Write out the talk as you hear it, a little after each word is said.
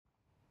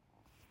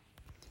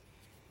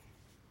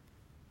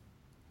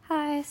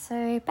Hi,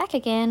 so back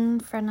again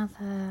for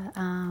another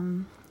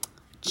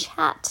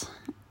chat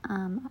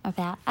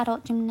about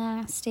adult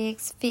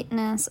gymnastics,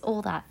 fitness,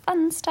 all that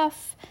fun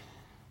stuff.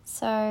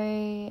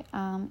 So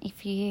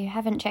if you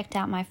haven't checked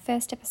out my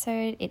first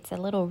episode, it's a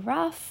little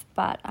rough,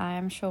 but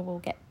I'm sure we'll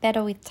get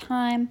better with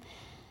time.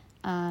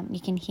 You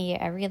can hear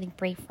a really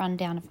brief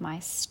rundown of my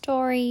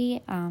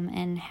story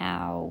and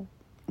how,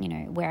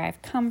 where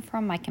I've come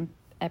from.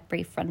 A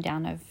brief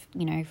rundown of,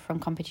 from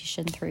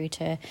competition through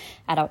to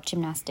adult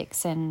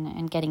gymnastics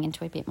and getting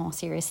into it a bit more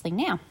seriously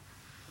now.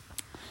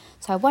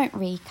 So I won't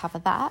recover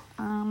that,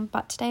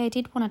 but today I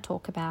did want to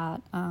talk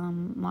about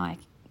my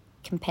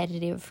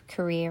competitive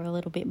career a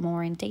little bit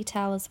more in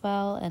detail as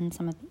well, and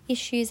some of the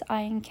issues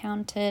I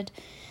encountered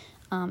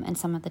and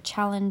some of the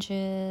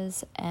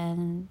challenges,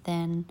 and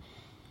then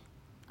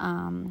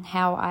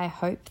how I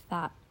hope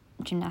that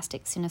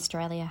gymnastics in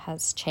Australia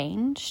has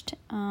changed.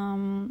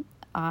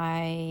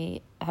 I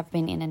have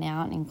been in and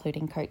out,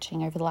 including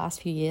coaching over the last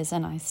few years,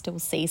 and I still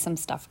see some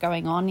stuff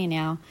going on in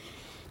our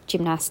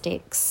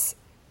gymnastics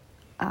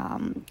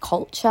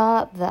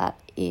culture that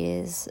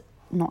is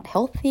not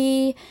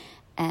healthy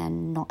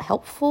and not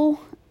helpful,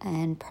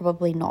 and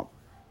probably not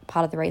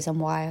part of the reason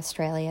why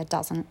Australia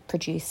doesn't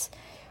produce,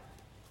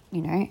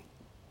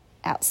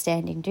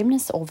 outstanding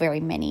gymnasts or very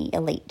many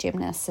elite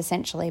gymnasts.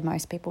 Essentially,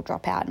 most people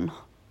drop out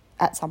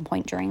at some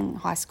point during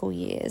high school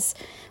years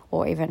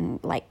or even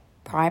late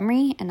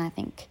primary, and I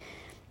think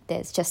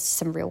there's just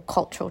some real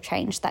cultural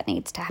change that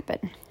needs to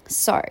happen.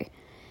 So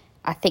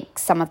I think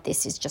some of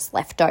this is just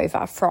left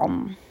over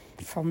from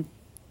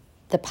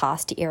the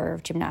past era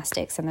of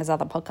gymnastics, and there's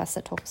other podcasts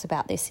that talks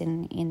about this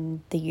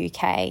in the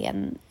UK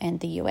and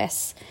the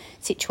US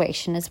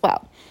situation as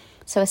well.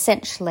 So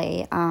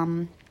essentially,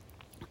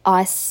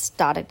 I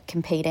started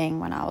competing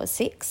when I was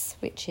 6,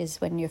 which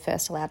is when you're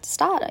first allowed to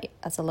start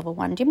as a level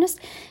 1 gymnast.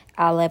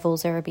 Our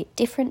levels are a bit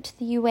different to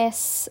the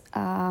US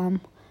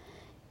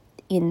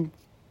in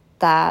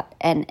that,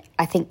 and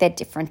I think they're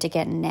different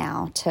again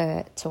now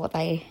to what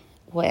they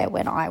were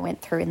when I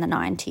went through in the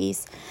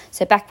 90s.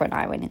 So back when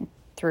I went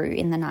through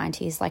in the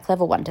 90s, like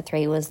level 1 to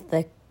 3 was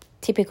the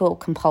typical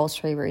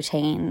compulsory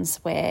routines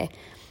where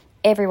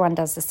everyone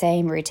does the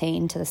same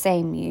routine to the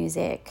same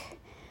music.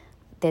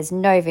 There's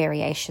no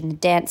variation. The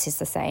dance is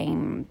the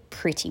same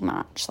pretty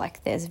much.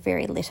 Like there's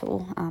very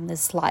little. There's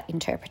slight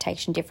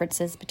interpretation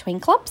differences between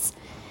clubs.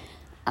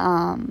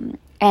 And,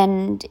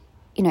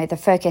 the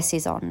focus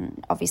is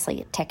on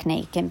obviously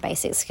technique and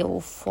basic skill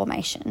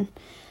formation.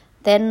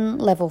 Then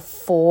level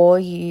 4,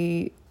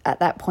 you at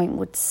that point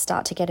would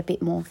start to get a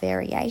bit more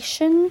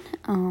variation,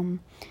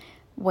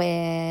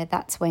 where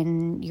that's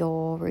when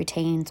your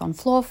routines on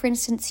floor, for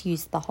instance,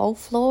 used the whole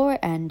floor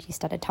and you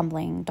started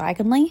tumbling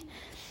diagonally.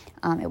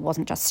 It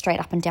wasn't just straight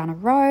up and down a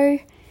row,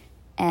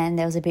 and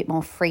there was a bit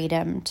more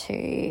freedom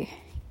to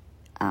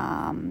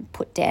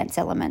put dance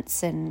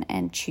elements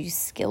and choose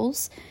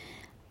skills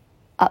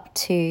up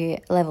to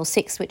level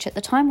 6, which at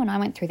the time when I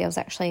went through, there was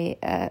actually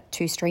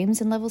 2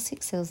 streams in level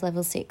 6. There was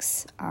level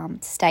 6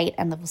 state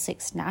and level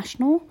 6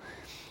 national,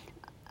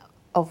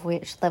 of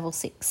which level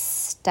 6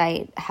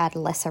 state had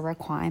lesser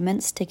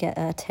requirements to get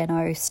a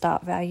 10.0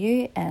 start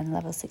value, and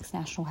level 6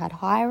 national had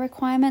higher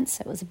requirements.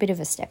 So it was a bit of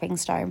a stepping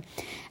stone,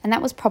 and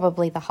that was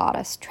probably the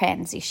hardest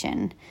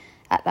transition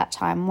at that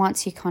time.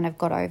 Once you kind of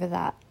got over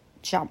that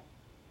jump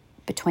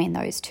between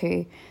those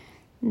two,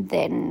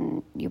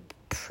 then you're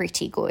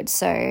pretty good.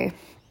 So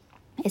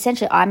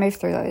essentially I moved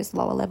through those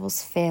lower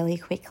levels fairly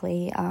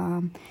quickly.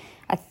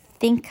 I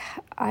think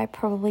I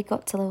probably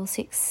got to level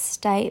 6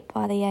 state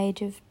by the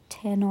age of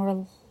 10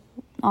 or...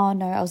 Oh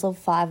no, I was level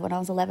 5 when I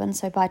was 11.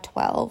 So by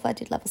 12 I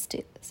did level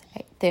 6.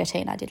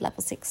 13 I did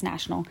level 6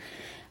 national.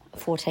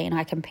 14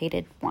 I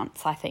competed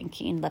once, I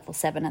think, in level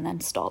 7 and then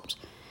stopped.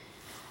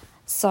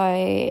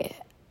 So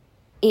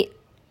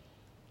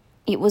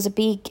it was a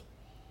big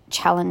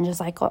challenge as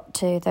I got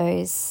to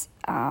those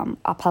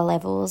upper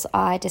levels.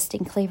 I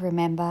distinctly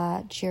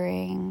remember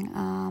during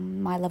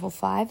my level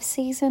 5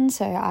 season,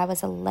 so I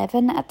was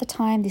 11 at the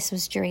time, this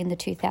was during the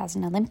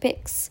 2000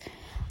 Olympics,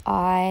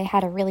 I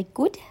had a really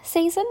good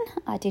season.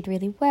 I did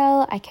really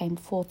well. I came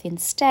 4th in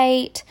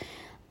state.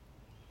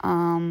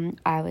 I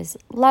was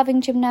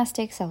loving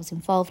gymnastics. I was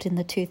involved in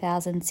the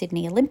 2000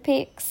 Sydney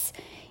Olympics,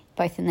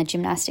 both in the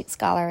gymnastics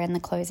gala and the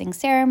closing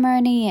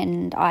ceremony,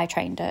 and I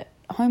trained at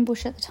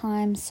Homebush at the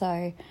time,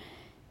 so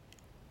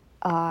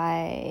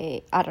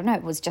I don't know,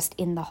 it was just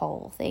in the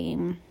whole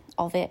theme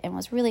of it and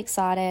was really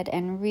excited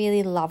and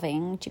really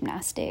loving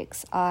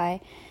gymnastics.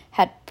 I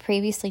had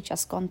previously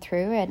just gone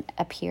through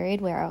a period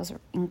where I was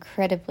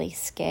incredibly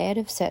scared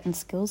of certain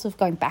skills, of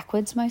going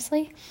backwards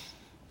mostly,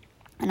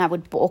 and I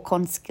would balk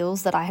on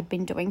skills that I had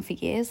been doing for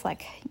years,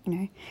 like,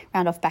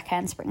 round off back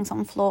handsprings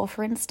on floor,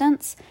 for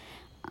instance.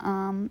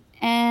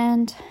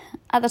 And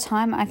at the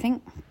time, I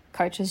think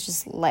coaches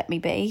just let me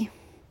be,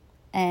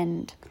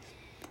 and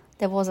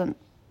there wasn't,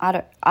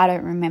 I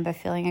don't remember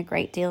feeling a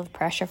great deal of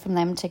pressure from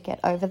them to get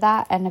over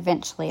that, and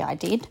eventually I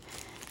did,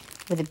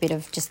 with a bit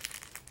of just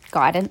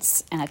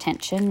guidance and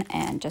attention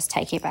and just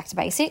taking it back to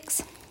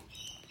basics.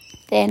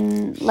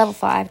 Then level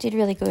 5, did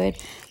really good.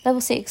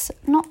 Level 6,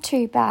 not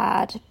too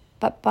bad,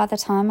 but by the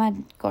time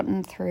I'd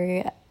gotten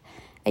through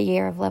a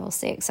year of level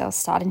 6, I was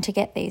starting to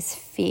get these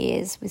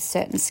fears with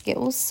certain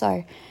skills.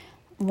 So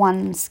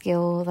one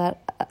skill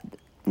that,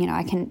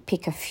 I can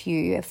pick a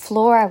few.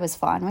 Floor I was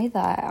fine with.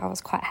 I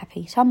was quite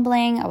happy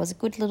tumbling. I was a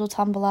good little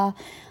tumbler.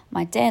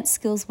 My dance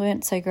skills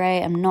weren't so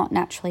great. I'm not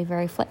naturally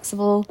very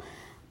flexible,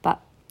 but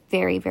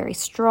very, very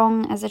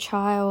strong as a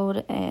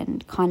child,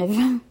 and kind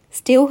of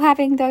still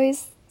having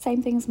those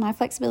same things. My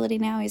flexibility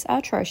now is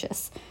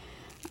atrocious,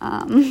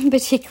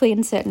 particularly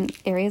in certain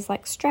areas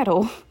like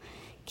straddle.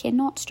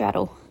 Cannot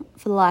straddle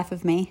for the life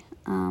of me,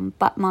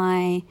 but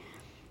my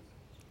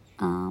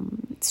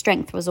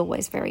strength was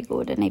always very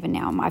good, and even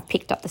now I've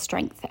picked up the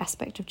strength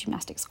aspect of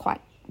gymnastics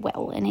quite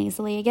well and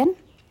easily again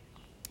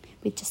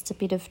with just a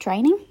bit of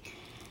training.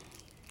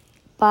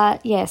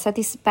 But yeah, so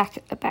this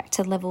back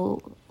to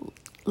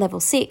level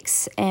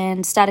 6,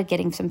 and started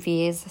getting some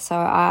fears. So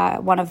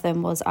one of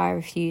them was I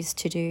refused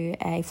to do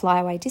a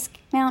flyaway disc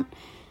mount,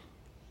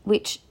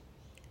 which,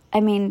 I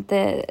mean,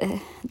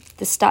 the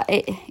start,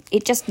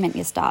 it just meant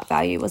your start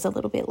value was a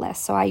little bit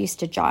less. So I used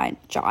to giant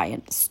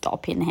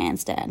stop in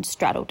handstand,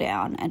 straddle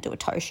down, and do a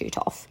toe shoot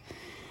off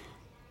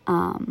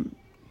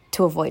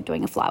to avoid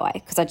doing a flyaway,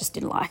 because I just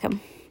didn't like them.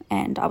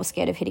 And I was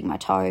scared of hitting my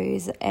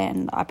toes,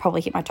 and I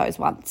probably hit my toes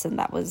once, and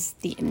that was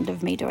the end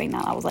of me doing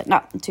that. I was like,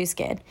 no, I'm too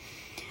scared.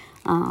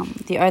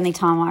 The only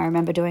time I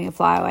remember doing a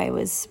flyaway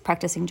was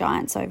practicing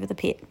giants over the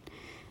pit,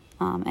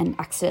 and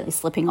accidentally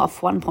slipping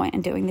off one point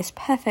and doing this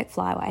perfect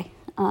flyaway.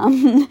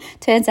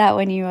 Turns out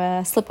when you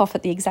slip off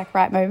at the exact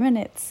right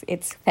moment,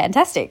 it's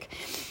fantastic.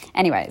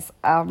 Anyways,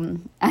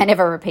 I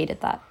never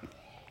repeated that.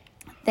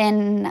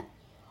 Then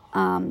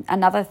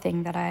another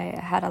thing that I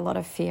had a lot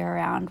of fear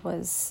around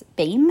was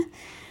beam.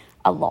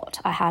 A lot.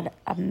 I had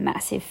a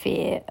massive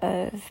fear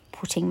of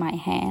putting my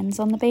hands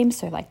on the beam,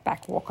 so like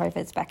back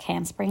walkovers, back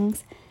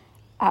handsprings.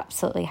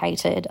 Absolutely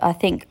hated. I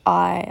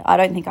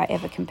don't think I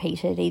ever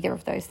competed either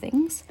of those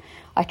things.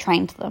 I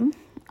trained them.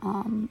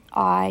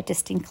 I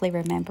distinctly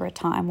remember a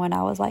time when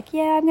I was like,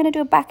 yeah, I'm going to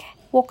do a back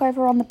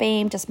walkover on the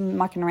beam, just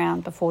mucking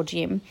around before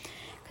gym,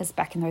 because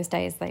back in those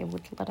days they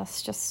would let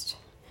us just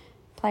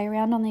play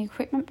around on the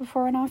equipment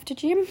before and after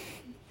gym.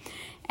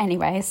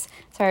 Anyways,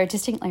 so I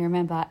distinctly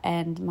remember,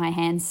 and my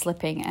hands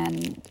slipping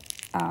and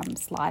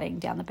sliding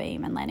down the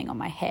beam and landing on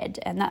my head,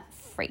 and that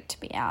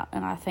freaked me out,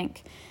 and I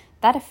think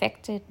that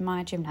affected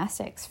my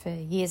gymnastics for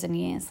years and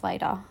years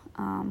later.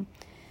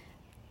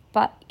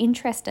 But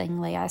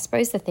interestingly, I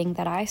suppose the thing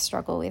that I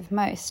struggle with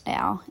most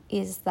now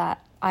is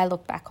that I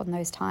look back on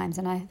those times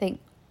and I think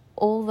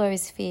all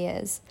those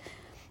fears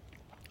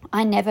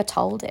I never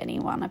told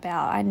anyone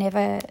about.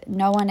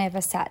 No one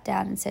ever sat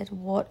down and said,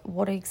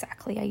 what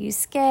exactly are you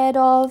scared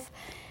of?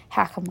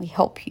 How can we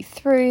help you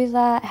through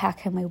that? How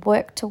can we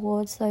work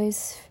towards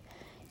those,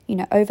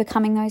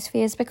 overcoming those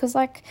fears? Because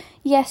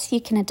yes,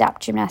 you can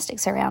adapt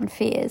gymnastics around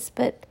fears,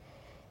 but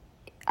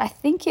I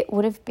think it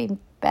would have been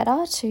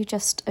better to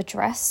just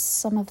address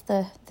some of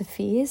the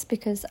fears,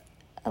 because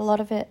a lot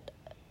of it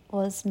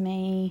was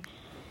me,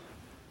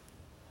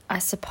 I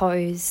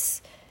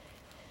suppose,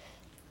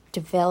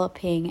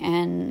 developing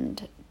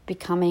and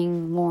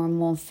becoming more and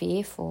more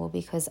fearful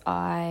because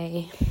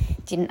I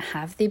didn't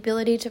have the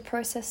ability to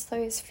process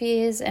those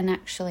fears, and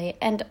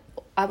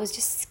I was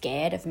just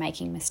scared of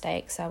making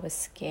mistakes. I was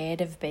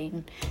scared of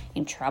being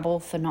in trouble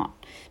for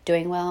not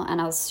doing well, and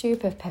I was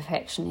super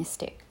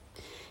perfectionistic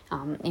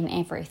in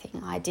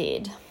everything I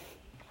did.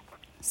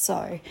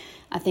 So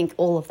I think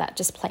all of that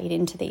just played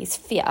into these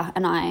fear,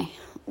 and I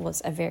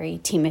was a very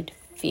timid,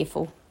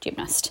 fearful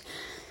gymnast.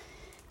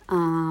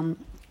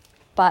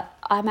 But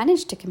I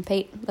managed to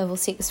compete level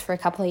 6 for a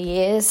couple of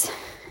years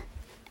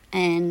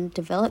and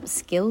develop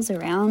skills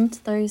around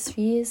those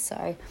fears.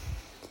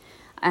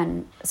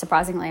 And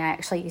surprisingly, I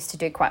actually used to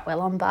do quite well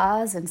on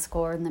bars and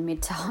score in the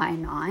mid to high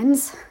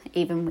 9s,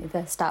 even with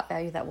a start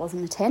value that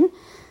wasn't a 10,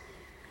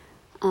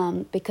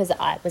 because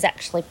I was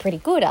actually pretty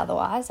good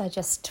otherwise. I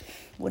just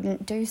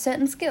wouldn't do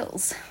certain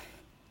skills.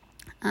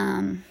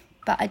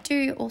 But I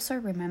do also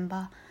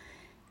remember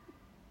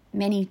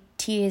many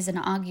tears and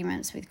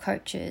arguments with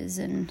coaches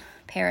and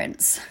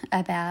parents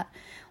about,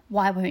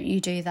 why won't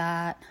you do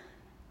that?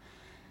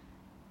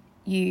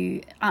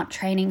 You aren't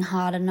training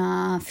hard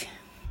enough.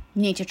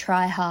 You need to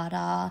try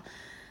harder.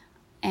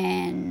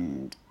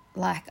 And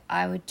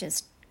I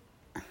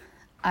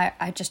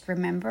just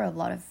remember a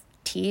lot of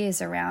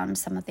tears around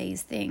some of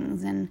these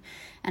things, and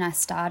I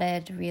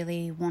started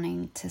really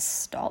wanting to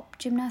stop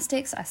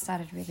gymnastics. I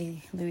started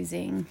really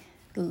losing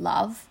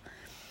love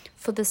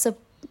for the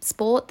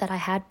sport that I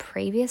had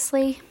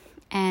previously,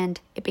 and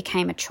it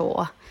became a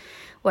chore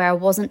where I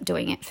wasn't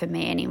doing it for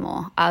me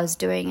anymore. I was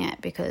doing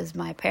it because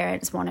my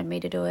parents wanted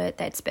me to do it.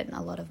 They'd spent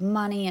a lot of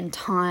money and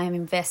time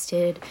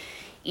invested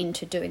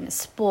into doing the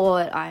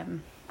sport.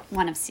 I'm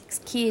one of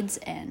 6 kids,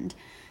 and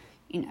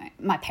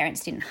my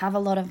parents didn't have a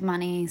lot of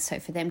money, so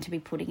for them to be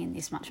putting in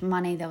this much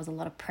money, there was a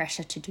lot of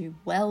pressure to do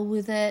well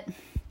with it,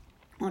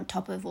 on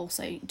top of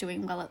also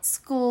doing well at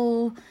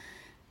school.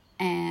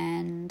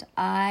 And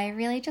I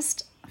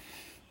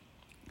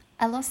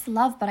lost the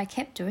love, but I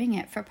kept doing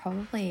it for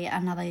probably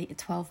another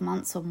 12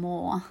 months or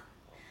more,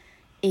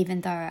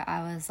 even though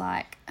I was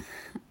like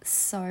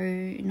so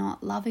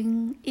not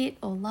loving it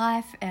or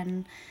life.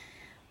 And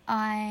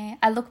I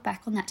look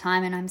back on that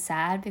time and I'm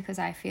sad because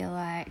I feel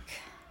like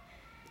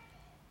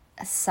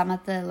some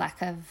of the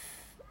lack of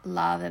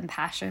love and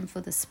passion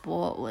for the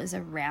sport was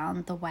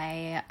around the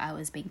way I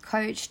was being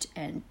coached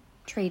and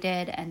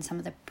treated, and some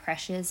of the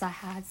pressures I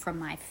had from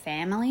my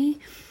family,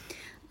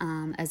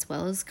 as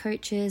well as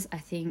coaches. I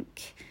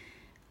think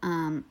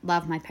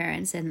love my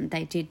parents, and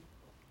they did,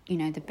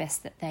 the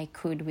best that they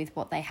could with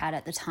what they had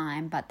at the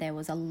time, but there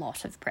was a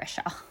lot of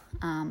pressure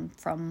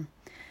from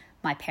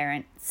my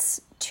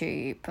parents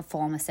to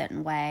perform a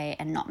certain way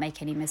and not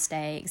make any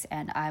mistakes,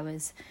 and I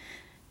was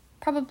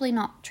probably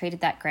not treated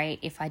that great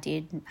if I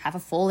did have a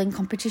fall in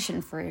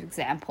competition, for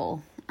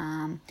example.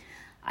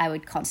 I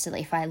would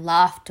constantly, if I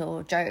laughed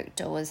or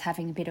joked or was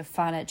having a bit of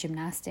fun at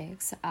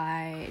gymnastics,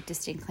 I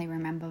distinctly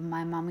remember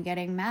my mum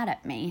getting mad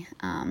at me,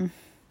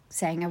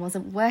 saying I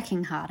wasn't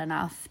working hard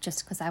enough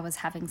just because I was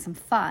having some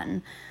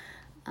fun,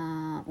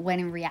 when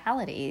in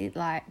reality,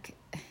 like,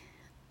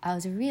 I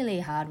was a really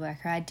hard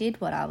worker. I did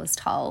what I was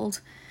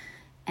told,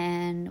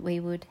 and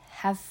we would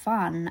have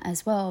fun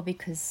as well,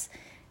 because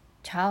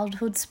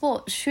childhood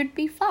sports should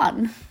be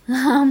fun,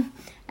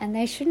 and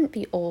they shouldn't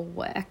be all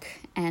work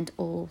and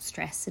all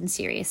stress and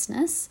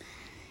seriousness.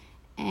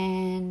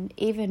 And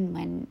even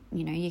when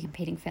you're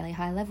competing fairly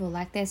high level,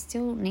 like, there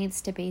still needs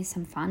to be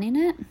some fun in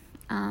it,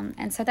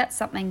 and so that's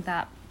something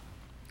that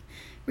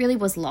really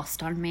was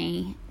lost on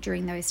me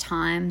during those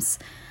times.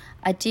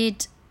 I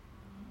did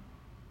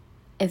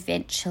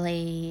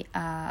eventually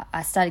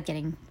I started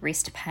getting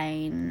wrist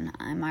pain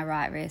in my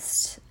right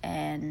wrist,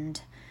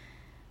 and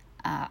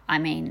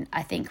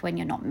I think when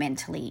you're not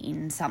mentally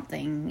in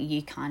something,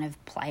 you kind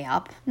of play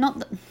up. Not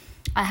that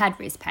I had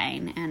wrist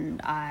pain,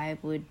 and I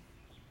would,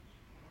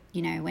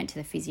 went to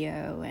the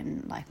physio,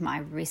 and like, my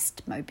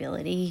wrist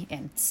mobility,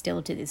 and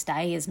still to this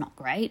day, is not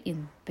great,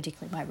 in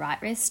particularly my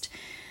right wrist,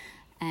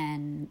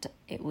 and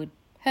it would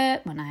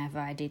hurt whenever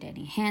I did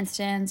any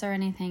handstands or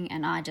anything,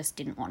 and I just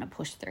didn't want to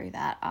push through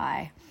that.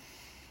 I,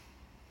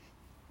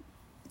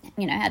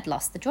 had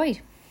lost the joy.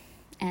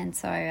 And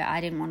so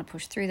I didn't want to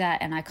push through that,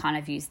 and I kind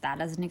of used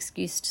that as an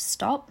excuse to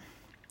stop.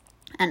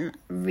 And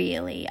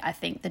really, I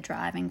think the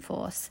driving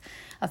force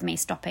of me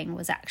stopping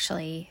was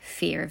actually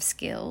fear of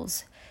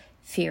skills,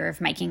 fear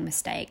of making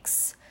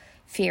mistakes,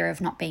 fear of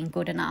not being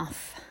good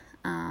enough,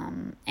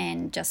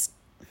 and just,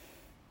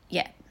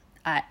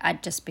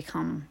 I'd just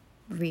become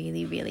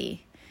really,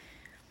 really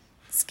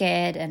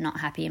scared and not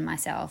happy in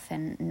myself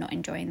and not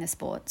enjoying the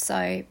sport.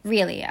 So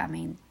really,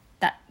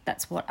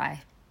 that's what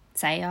I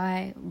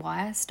say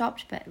why I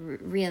stopped, but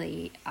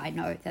really I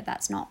know that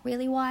that's not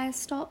really why I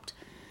stopped.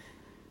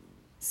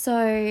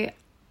 So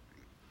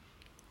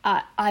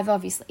I've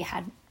obviously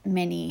had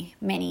many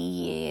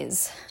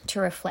years to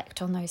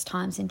reflect on those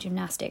times in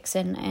gymnastics,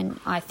 and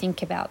I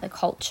think about the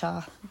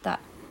culture that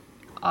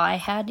I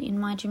had in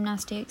my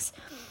gymnastics.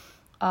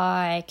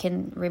 I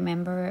can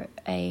remember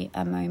a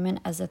moment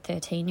as a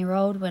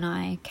 13-year-old when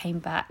I came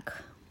back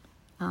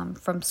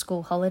from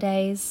school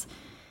holidays.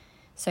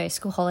 So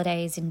school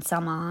holidays in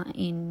summer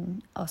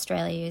in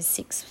Australia is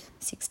 6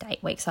 to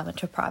 8 weeks. I went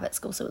to a private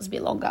school, so it was a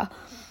bit longer.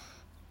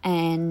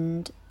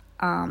 And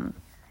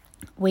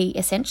we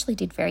essentially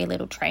did very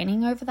little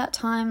training over that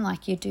time.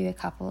 Like, you do a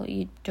couple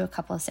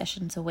of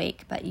sessions a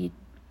week, but you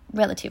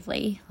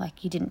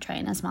didn't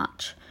train as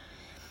much.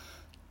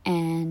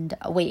 And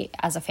we,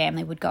 as a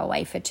family, would go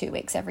away for 2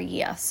 weeks every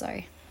year.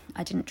 So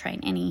I didn't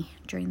train any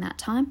during that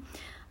time.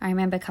 I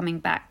remember coming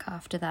back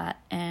after that,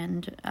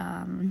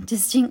 and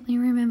distinctly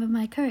remember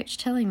my coach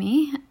telling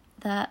me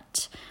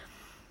that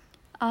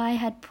I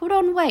had put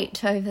on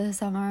weight over the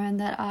summer and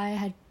that I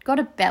had got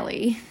a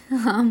belly.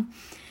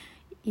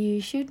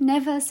 You should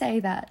never say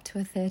that to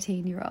a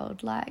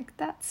 13-year-old. Like,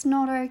 that's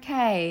not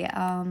okay,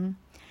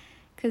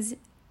 because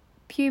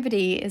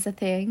puberty is a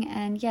thing,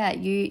 and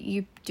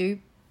you do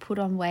put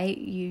on weight,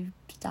 you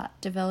start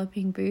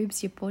developing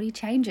boobs, your body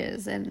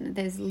changes, and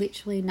there's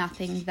literally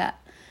nothing that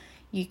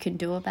you can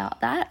do about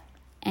that.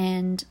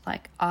 And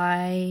like,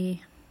 that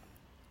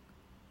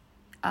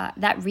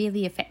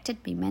really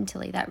affected me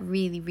mentally. That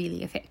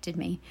really affected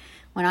me.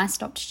 When I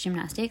stopped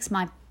gymnastics,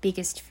 my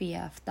biggest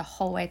fear the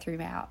whole way through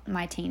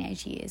my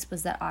teenage years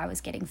was that I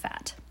was getting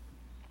fat.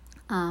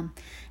 And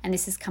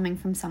this is coming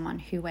from someone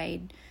who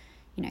weighed,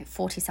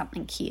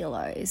 40-something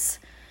kilos.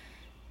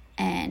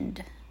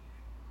 And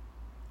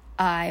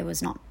I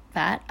was not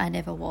fat. I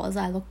never was.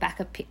 I look back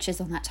at pictures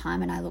on that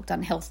time and I looked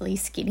unhealthily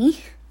skinny.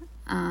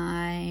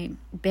 I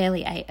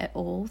barely ate at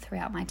all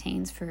throughout my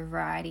teens for a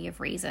variety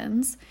of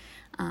reasons,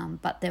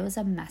 but there was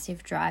a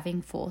massive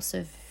driving force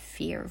of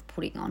fear of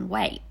putting on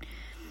weight.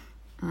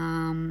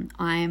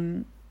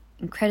 I'm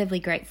incredibly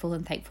grateful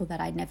and thankful that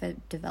I never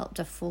developed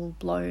a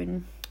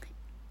full-blown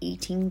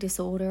eating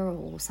disorder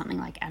or something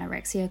like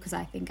anorexia, because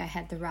I think I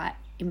had the right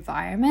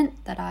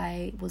environment that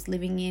I was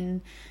living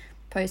in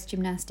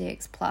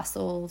post-gymnastics, plus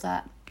all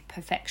that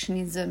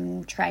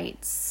perfectionism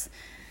traits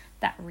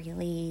that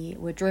really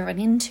were driven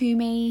into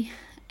me,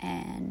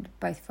 and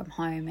both from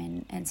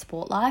home and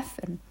sport life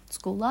and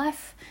school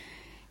life.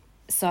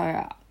 So,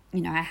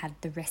 I had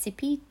the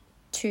recipe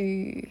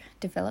to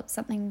develop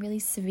something really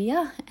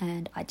severe,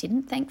 and I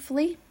didn't,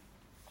 thankfully.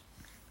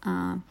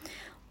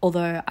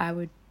 Although I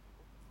would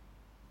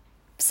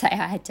say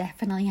I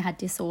definitely had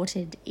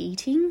disordered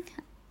eating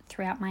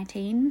throughout my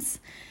teens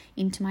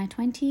into my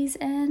 20s,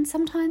 and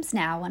sometimes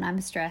now when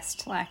I'm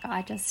stressed,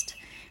 I just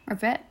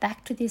revert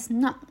back to this,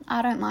 no,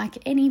 I don't like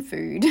any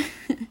food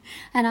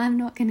and I'm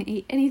not going to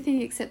eat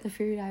anything except the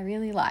food I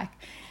really like.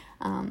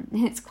 And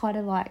it's quite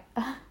I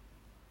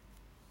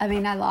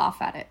laugh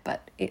at it,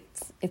 but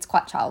it's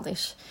quite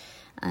childish,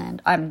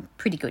 and I'm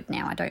pretty good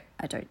now. I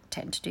don't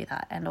tend to do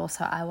that, and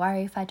also I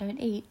worry if I don't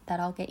eat that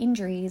I'll get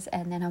injuries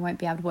and then I won't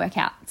be able to work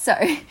out. So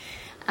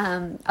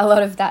a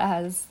lot of that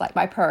has,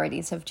 my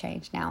priorities have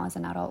changed now as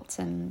an adult,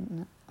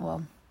 and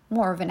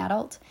more of an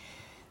adult.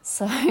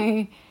 So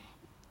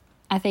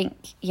I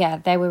think,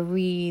 they were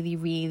really,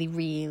 really,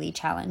 really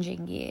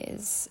challenging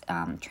years,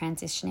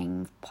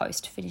 transitioning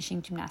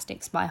post-finishing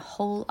gymnastics. My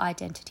whole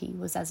identity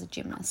was as a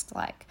gymnast.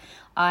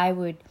 I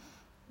would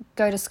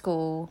go to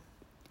school,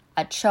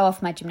 I'd show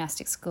off my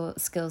gymnastics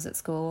skills at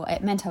school.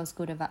 It meant I was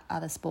good at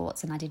other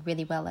sports, and I did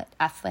really well at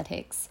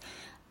athletics.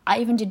 I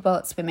even did well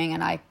at swimming,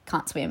 and I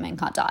can't swim and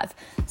can't dive.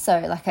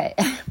 So,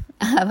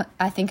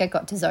 I think I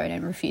got to zone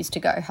and refused to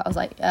go. I was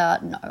like,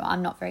 no,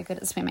 I'm not very good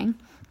at swimming.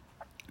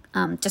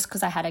 Just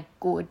because I had a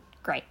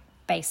great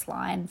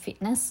baseline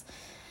fitness.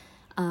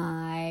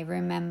 I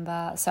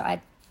remember, so I'd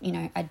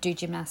do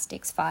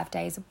gymnastics 5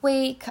 days a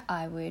week.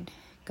 I would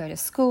go to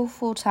school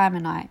full time,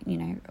 and I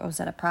was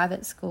at a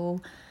private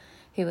school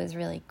who was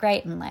really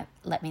great and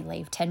let me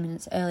leave 10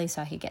 minutes early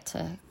so I could get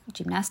to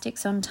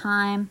gymnastics on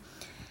time.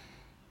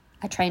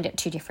 I trained at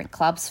 2 different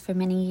clubs for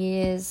many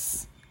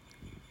years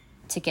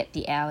to get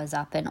the hours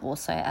up, and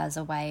also as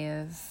a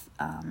way of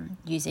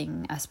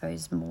using, I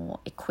suppose, more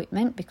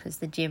equipment, because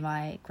the gym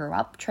I grew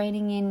up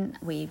training in,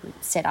 we would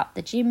set up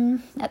the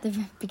gym at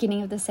the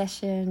beginning of the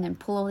session and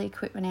pull all the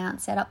equipment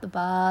out, set up the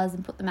bars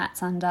and put the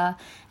mats under,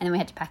 and then we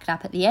had to pack it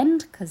up at the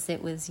end because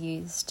it was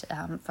used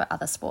for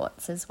other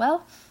sports as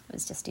well. It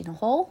was just in a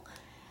hall.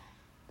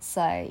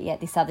 So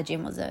this other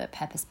gym was a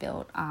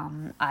purpose-built.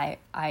 I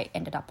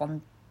ended up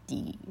on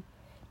the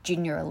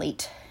junior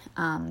elite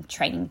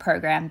training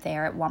program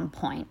there at one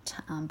point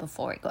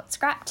before it got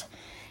scrapped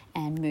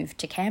and moved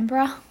to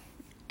Canberra,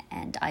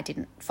 and I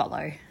didn't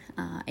follow,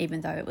 even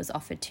though it was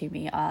offered to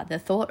me. The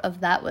thought of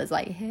that was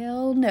like,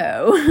 hell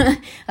no. I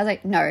was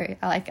like, no,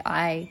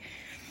 I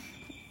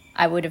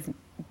would have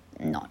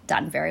not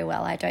done very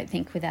well, I don't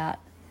think, without,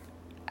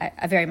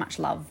 I very much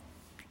love,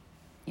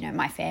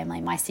 my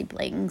family, my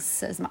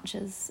siblings, as much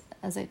as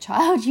a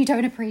child you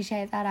don't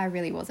appreciate that. I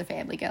really was a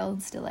family girl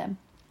and still am.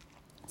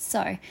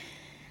 So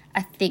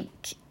I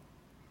think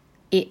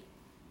it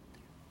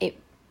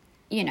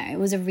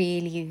was a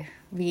really,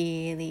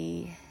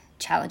 really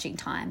challenging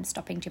time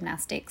stopping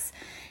gymnastics.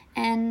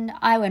 And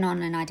I went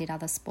on and I did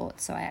other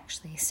sports. So I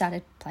actually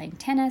started playing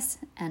tennis,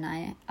 and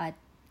I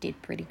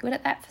did pretty good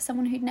at that for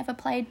someone who'd never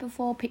played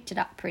before, picked it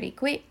up pretty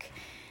quick,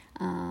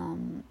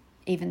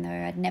 even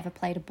though I'd never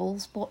played a ball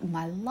sport in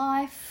my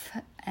life.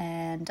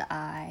 And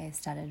I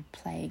started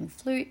playing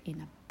flute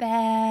in a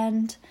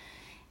band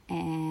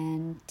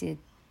and did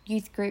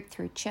youth group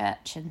through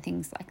church and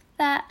things like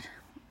that,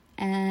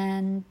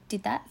 and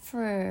did that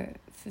for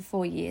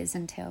 4 years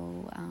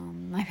until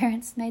my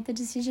parents made the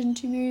decision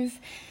to move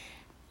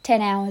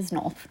 10 hours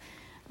north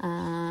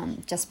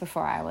just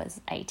before I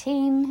was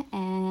 18,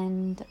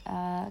 and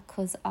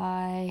because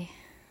I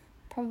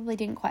probably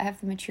didn't quite have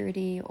the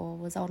maturity or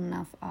was old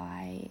enough,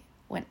 I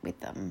went with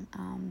them,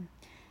 and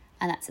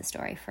that's a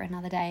story for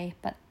another day.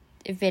 But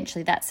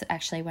eventually that's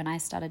actually when I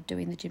started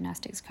doing the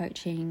gymnastics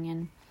coaching,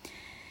 and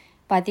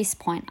by this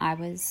point, I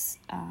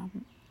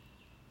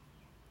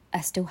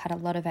still had a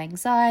lot of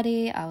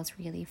anxiety. I was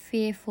really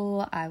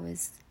fearful. I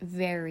was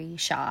very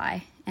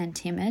shy and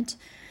timid,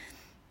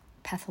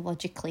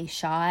 pathologically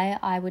shy,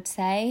 I would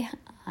say.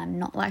 I'm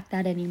not like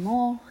that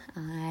anymore.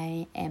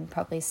 I am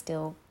probably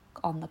still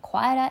on the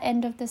quieter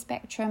end of the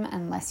spectrum,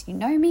 unless you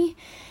know me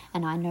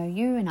and I know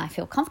you and I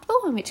feel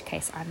comfortable, in which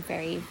case I'm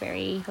very,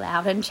 very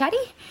loud and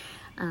chatty.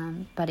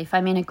 But if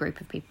I'm in a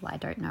group of people I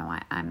don't know,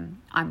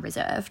 I'm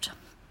reserved.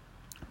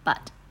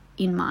 But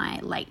in my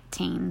late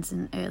teens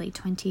and early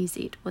 20s,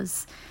 it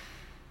was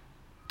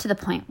to the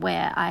point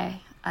where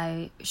I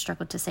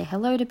struggled to say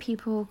hello to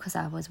people because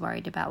I was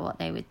worried about what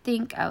they would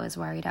think. I was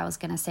worried I was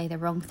going to say the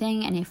wrong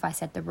thing, and if I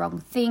said the wrong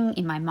thing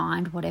in my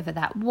mind, whatever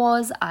that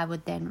was, I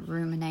would then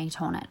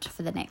ruminate on it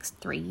for the next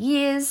 3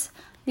 years,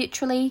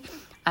 literally.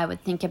 I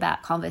would think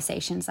about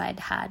conversations I'd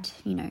had,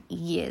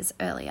 years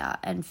earlier,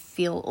 and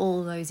feel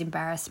all those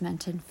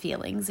embarrassment and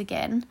feelings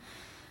again,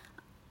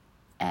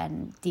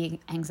 and the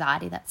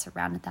anxiety that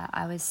surrounded that.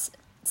 I was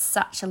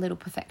such a little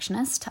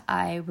perfectionist.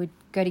 I would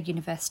go to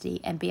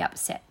university and be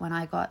upset when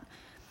I got,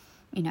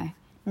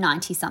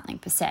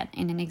 90-something%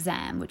 in an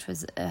exam, which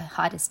was a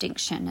high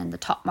distinction and the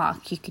top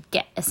mark you could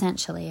get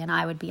essentially, and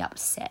I would be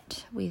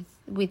upset with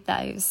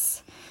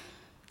those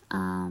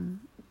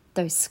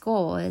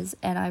scores,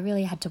 and I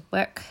really had to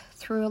work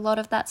through a lot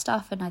of that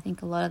stuff. And I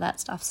think a lot of that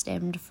stuff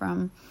stemmed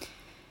from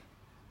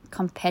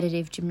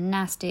competitive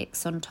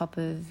gymnastics on top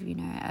of,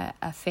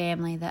 a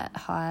family that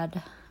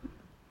had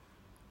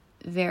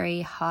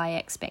very high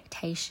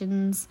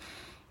expectations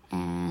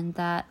and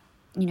that,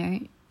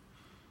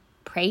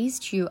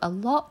 praised you a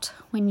lot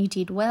when you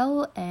did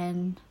well,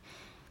 and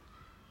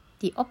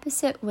the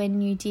opposite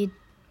when you did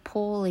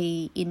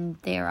poorly in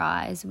their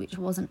eyes, which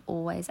wasn't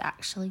always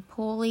actually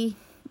poorly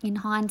in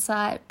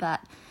hindsight,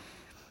 but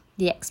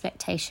the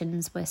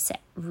expectations were set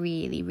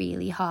really,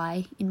 really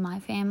high in my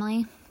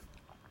family.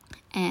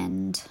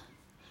 And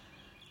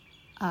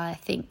I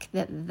think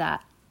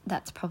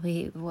that's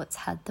probably what's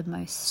had the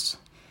most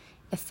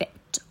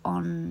effect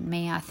on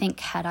me. I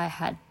think had I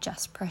had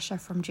just pressure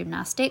from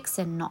gymnastics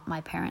and not my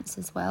parents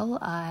as well,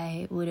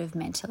 I would have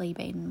mentally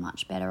been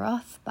much better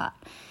off, but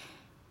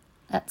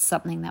that's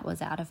something that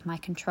was out of my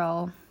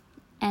control.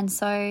 And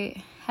so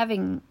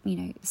having,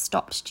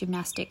 stopped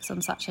gymnastics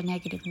on such a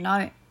negative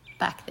note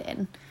back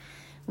then,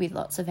 with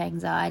lots of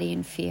anxiety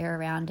and fear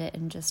around it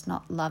and just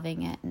not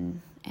loving it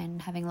and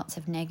having lots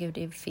of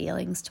negative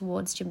feelings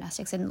towards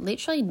gymnastics and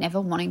literally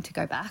never wanting to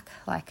go back.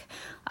 Like,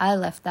 I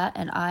left that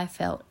and I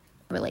felt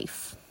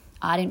relief.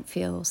 I didn't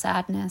feel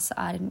sadness.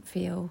 I didn't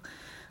feel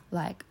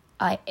like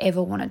I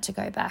ever wanted to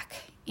go back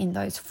in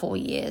those 4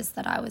 years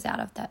that I was out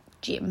of that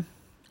gym.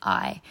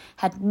 I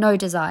had no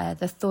desire.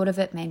 The thought of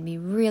it made me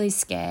really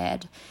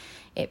scared.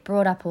 It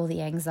brought up all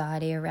the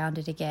anxiety around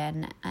it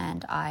again,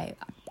 and I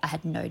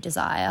had no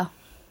desire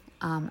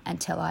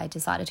until I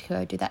decided to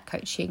go do that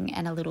coaching,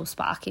 and a little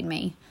spark in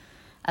me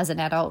as an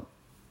adult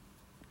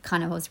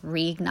kind of was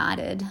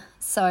reignited.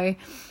 So,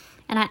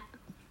 and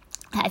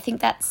I think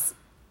that's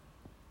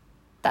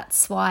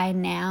why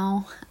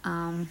now,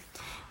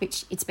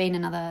 which it's been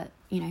another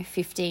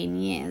 15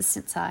 years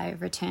since I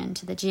returned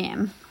to the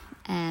gym,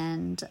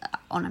 and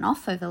on and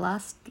off over the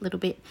last little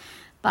bit,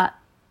 but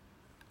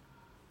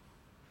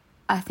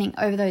I think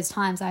over those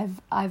times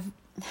I've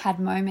had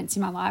moments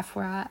in my life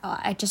where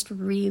I just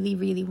really,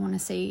 really want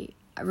to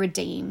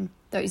redeem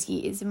those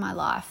years in my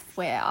life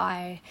where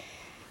I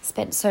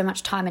spent so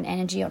much time and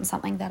energy on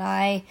something that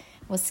I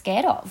was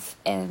scared of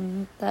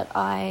and that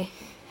I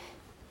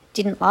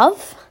didn't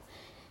love.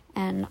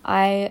 And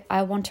I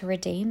want to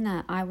redeem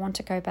that. I want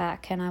to go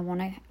back, and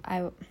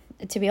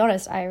to be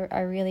honest, I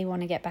really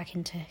want to get back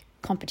into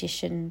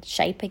competition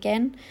shape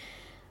again.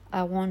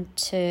 I want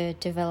to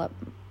develop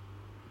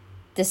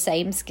the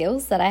same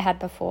skills that I had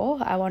before.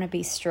 I want to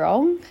be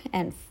strong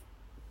and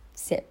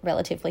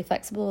relatively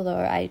flexible, although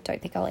I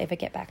don't think I'll ever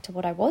get back to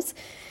what I was.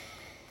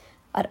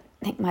 I don't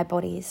think my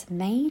body is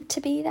made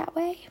to be that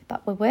way,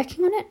 but we're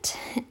working on it,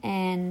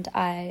 and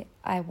I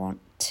want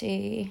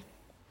to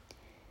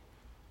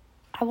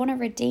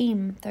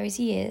redeem those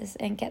years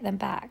and get them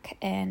back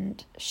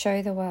and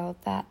show the world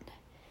that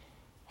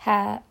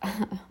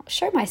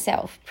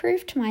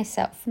prove to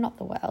myself, not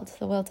the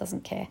world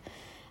doesn't care,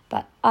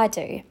 but I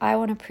do. I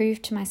want to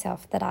prove to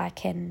myself that I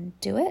can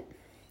do it,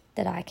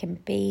 that I can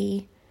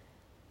be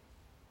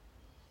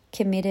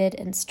committed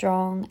and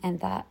strong, and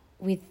that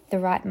with the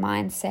right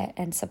mindset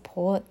and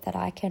support that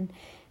I can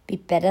be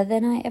better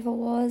than I ever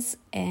was,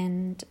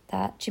 and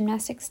that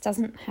gymnastics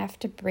doesn't have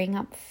to bring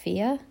up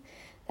fear.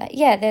 That,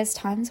 there's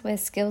times where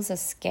skills are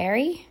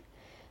scary,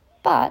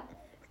 but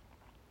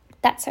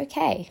that's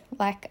okay.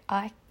 Like,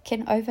 I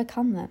can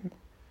overcome them,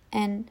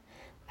 and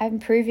I'm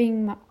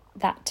proving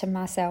that to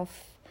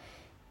myself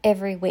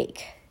every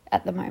week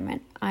at the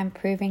moment. I'm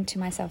proving to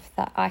myself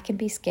that I can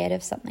be scared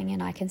of something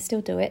and I can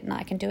still do it, and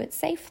I can do it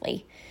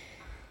safely.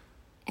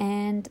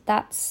 And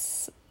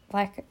that's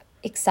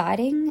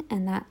exciting,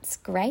 and that's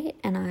great,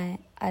 and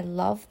I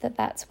love that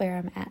that's where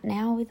I'm at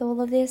now with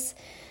all of this.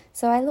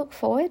 So I look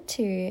forward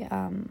to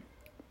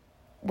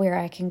where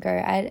I can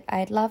go.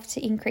 I'd love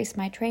to increase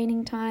my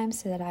training time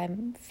so that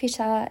I'm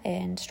fitter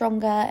and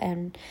stronger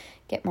and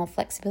get more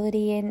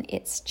flexibility in.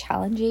 It's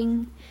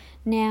challenging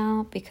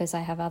now because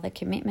I have other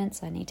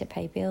commitments. I need to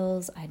pay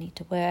bills, I need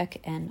to work,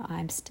 and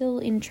I'm still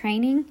in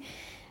training.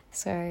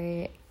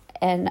 So,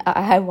 and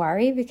I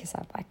worry because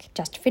I'm like,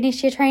 just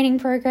finish your training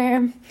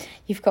program.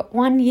 You've got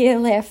 1 year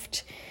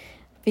left,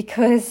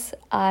 because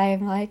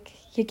I'm like,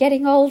 you're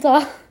getting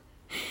older.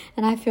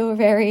 And I feel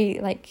very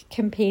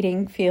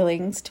competing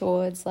feelings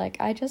towards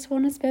I just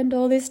want to spend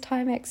all this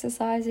time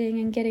exercising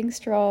and getting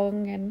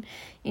strong and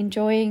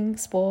enjoying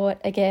sport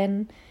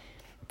again.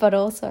 But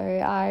also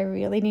I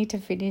really need to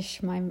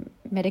finish my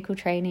medical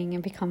training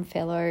and become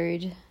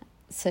fellowed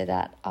so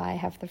that I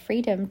have the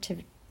freedom to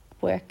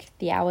work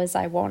the hours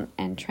I want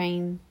and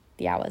train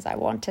the hours I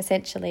want,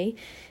 essentially.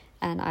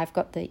 And I've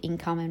got the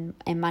income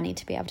and money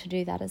to be able to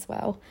do that as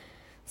well.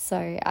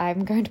 So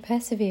I'm going to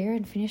persevere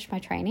and finish my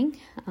training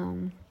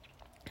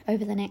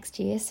over the next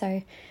year.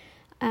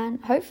 And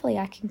hopefully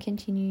I can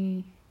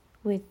continue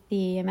with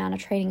the amount of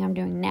training I'm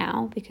doing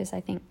now, because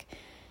I think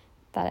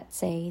that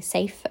it's a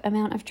safe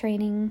amount of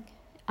training.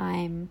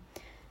 I'm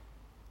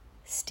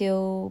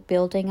still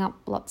building up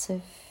lots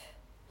of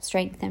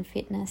strength and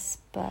fitness,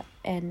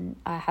 and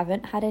I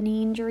haven't had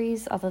any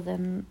injuries other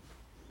than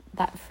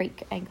that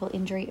freak ankle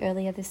injury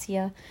earlier this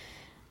year,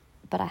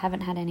 but I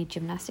haven't had any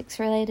gymnastics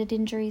related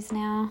injuries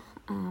now,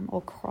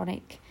 or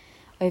chronic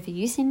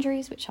overuse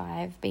injuries, which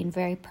I've been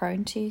very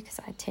prone to because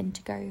I tend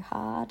to go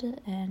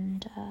hard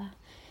and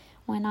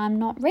when I'm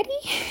not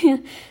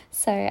ready.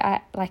 So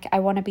I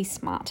want to be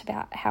smart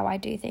about how I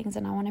do things,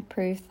 and I want to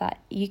prove that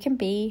you can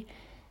be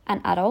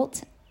an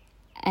adult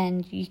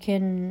and you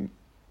can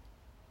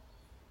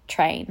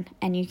train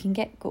and you can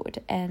get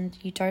good, and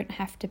you don't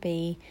have to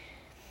be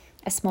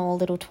a small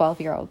little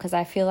 12-year-old, because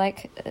I feel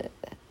like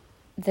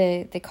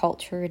the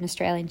culture in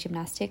Australian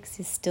gymnastics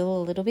is still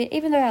a little bit,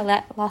 even though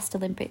our last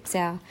Olympics,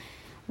 our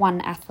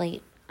one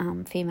athlete,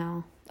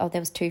 there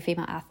was 2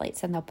 female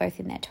athletes, and they're both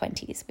in their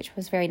 20s, which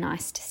was very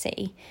nice to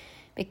see,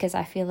 because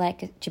I feel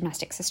like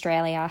Gymnastics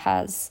Australia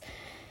has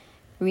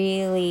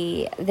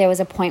really, there was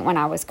a point when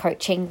I was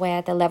coaching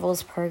where the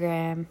levels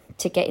program,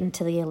 to get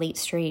into the elite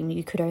stream,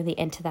 you could only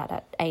enter that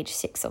at age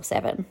 6 or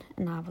 7.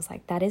 And I was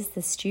like, that is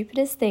the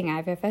stupidest thing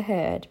I've ever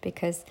heard,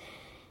 because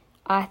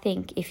I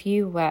think if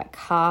you work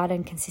hard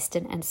and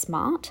consistent and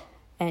smart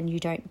and you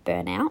don't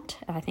burn out,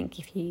 I think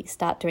if you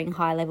start doing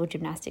high level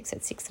gymnastics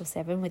at 6 or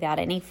 7 without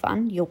any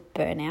fun, you'll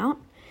burn out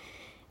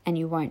and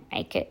you won't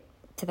make it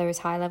to those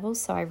high levels.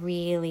 So I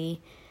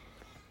really,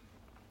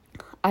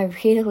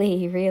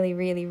 really,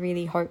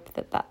 really hope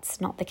that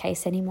that's not the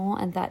case anymore,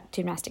 and that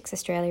Gymnastics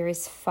Australia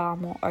is far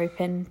more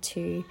open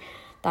to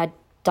the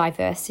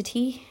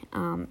diversity,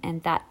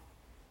 and that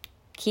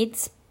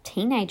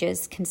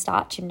teenagers can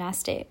start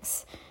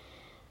gymnastics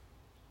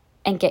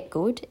and get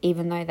good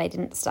even though they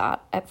didn't start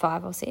at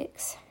 5 or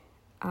 6.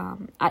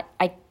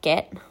 I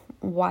get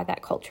why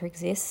that culture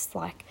exists.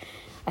 Like,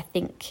 I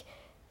think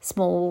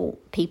small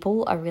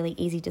people are really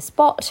easy to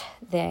spot.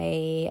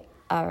 They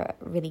are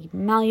really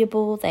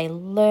malleable. They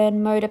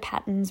learn motor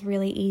patterns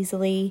really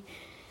easily.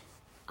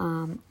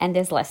 And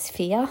there's less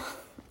fear,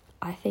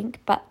 I think.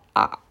 But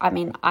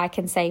I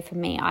can say for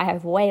me, I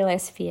have way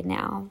less fear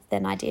now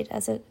than I did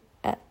as a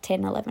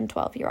 10, 11,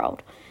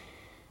 12-year-old.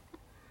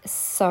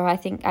 So I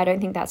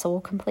don't think that's all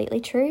completely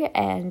true,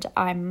 and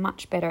I'm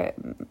much better at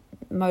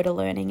motor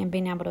learning and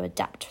being able to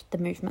adapt the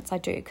movements I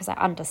do, because I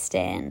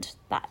understand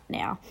that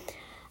now,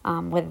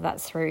 whether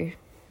that's through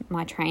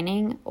my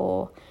training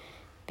or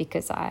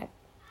because I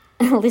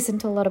listen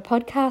to a lot of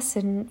podcasts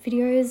and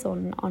videos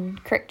on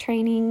correct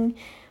training.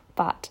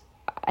 But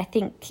I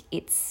think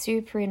it's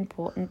super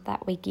important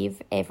that we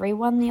give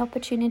everyone the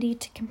opportunity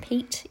to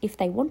compete if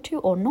they want to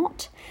or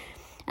not.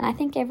 And I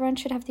think everyone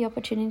should have the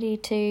opportunity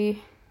to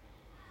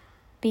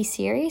be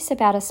serious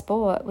about a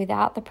sport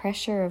without the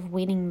pressure of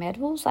winning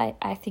medals.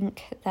 I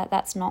think that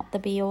that's not the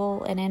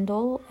be-all and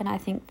end-all, and I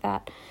think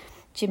that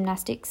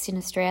gymnastics in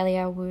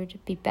Australia would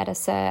be better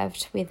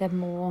served with a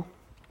more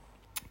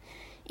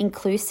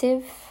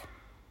inclusive,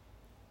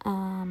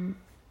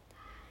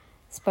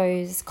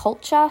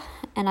 culture.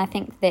 And I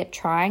think they're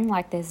trying,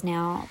 like there's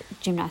now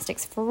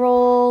Gymnastics for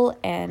All,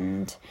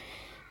 and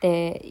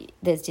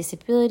there's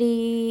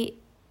disability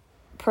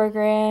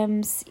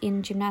programs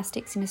in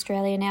gymnastics in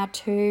Australia now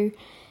too,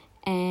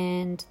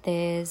 and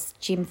there's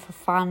Gym for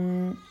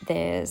Fun.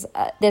 There's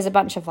a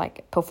bunch of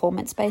like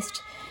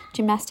performance-based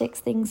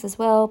gymnastics things as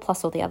well,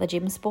 plus all the other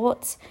gym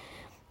sports.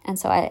 And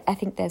so I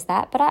think there's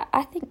that. But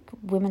I think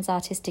women's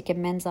artistic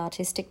and men's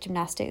artistic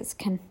gymnastics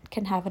can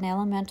have an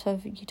element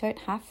of, you don't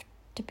have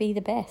to be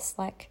the best.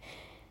 Like,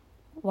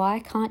 why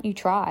can't you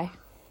try?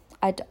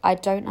 I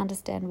don't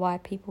understand why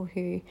people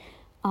who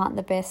aren't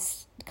the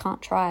best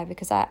can't try,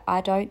 because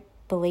I don't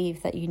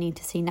believe that you need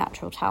to see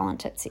natural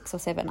talent at 6 or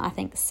 7. I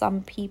think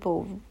some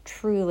people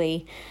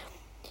truly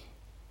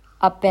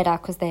are better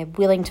because they're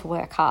willing to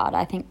work hard.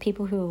 I think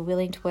people who are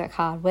willing to work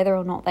hard, whether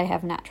or not they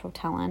have natural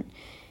talent,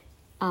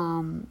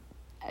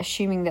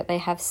 assuming that they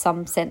have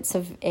some sense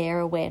of air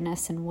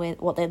awareness and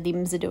what their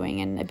limbs are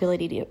doing and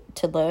ability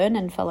to learn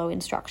and follow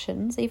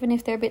instructions, even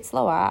if they're a bit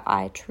slower,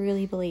 I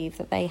truly believe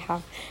that they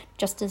have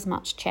just as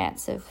much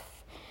chance of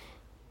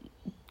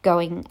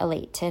going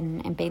elite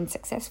and being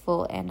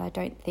successful. And I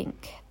don't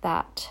think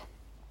that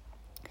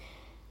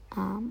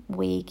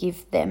we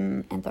give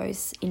them and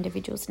those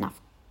individuals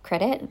enough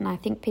credit. And I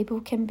think people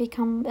can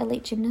become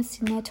elite gymnasts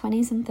in their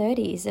 20s and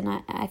 30s.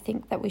 And I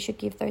think that we should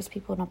give those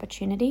people an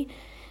opportunity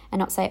and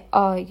not say,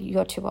 oh,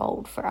 you're too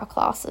old for our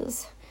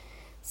classes.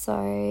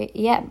 So,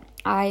 yeah,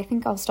 I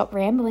think I'll stop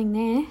rambling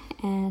there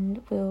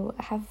and we'll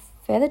have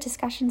further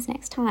discussions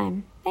next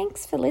time.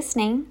 Thanks for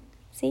listening.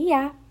 See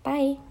ya.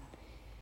 Bye.